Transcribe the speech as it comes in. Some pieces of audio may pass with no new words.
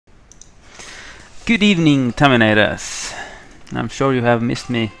Good evening, Terminators. I'm sure you have missed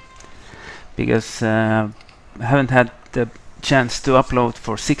me because I haven't had the chance to upload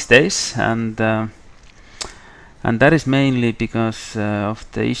for 6 days, and that is mainly because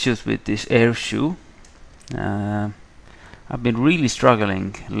of the issues with this Airshou. I've been really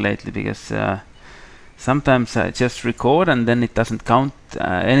struggling lately because sometimes I just record and then it doesn't count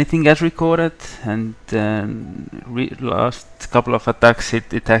anything as recorded, and last couple of attacks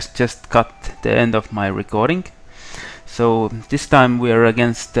it has just cut the end of my recording. So this time we are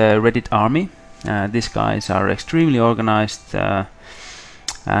against the Reddit army. These guys are extremely organized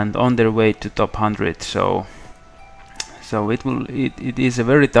and on their way to top 100. So it is a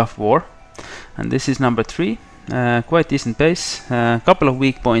very tough war, and this is number 3. Quite decent base. Couple of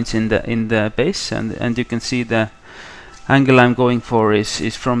weak points in the base, and you can see the angle I'm going for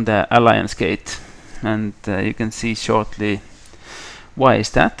is from the Alliance gate, and you can see shortly why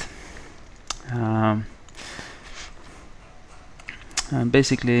is that. I'm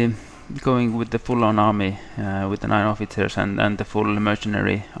basically going with the full-on army with the 9 officers and the full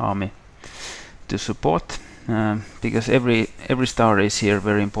mercenary army to support, because every star is here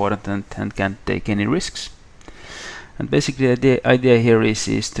very important and can't take any risks. And basically the idea here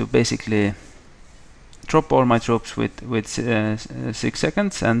is to basically drop all my troops with 6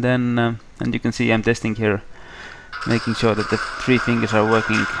 seconds, and then and you can see I'm testing here, making sure that the 3 fingers are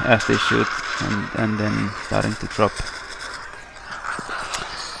working as they should, and then starting to drop,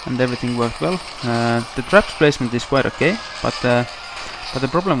 and everything worked well. The traps placement is quite okay, but the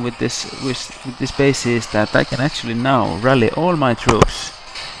problem with this base is that I can actually now rally all my troops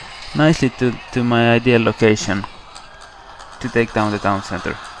nicely to my ideal location to take down the town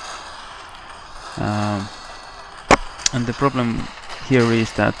center. And the problem here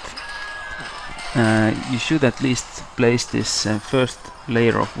is that you should at least place this first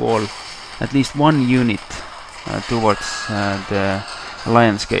layer of wall, at least 1 unit towards the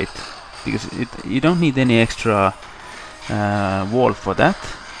Alliance gate, because you don't need any extra wall for that,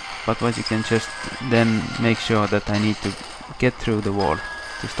 but what you can just then make sure that I need to get through the wall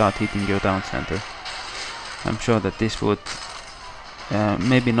to start hitting your town center. I'm sure that this would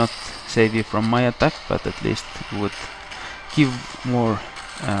maybe not save you from my attack, but at least would give more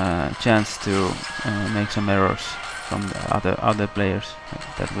chance to make some errors from the other players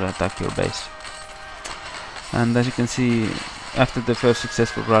that will attack your base. And as you can see, after the first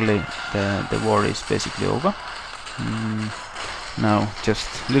successful rally, the war is basically over. Now just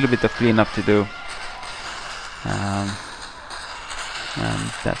a little bit of cleanup to do, and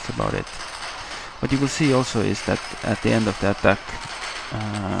that's about it. What you will see also is that at the end of the attack,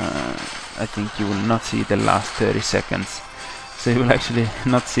 I think you will not see the last 30 seconds. So you will actually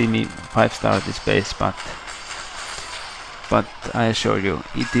not see me 5-star this base, but I assure you,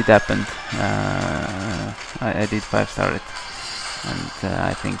 it did happen. I did 5-star it, and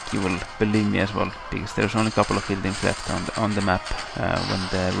I think you will believe me as well, because there's only a couple of buildings left on the map when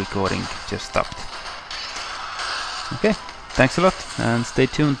the recording just stopped. Okay, thanks a lot, and stay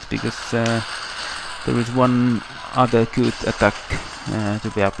tuned, because there is one other good attack to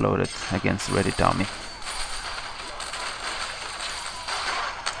be uploaded against the Reddit army.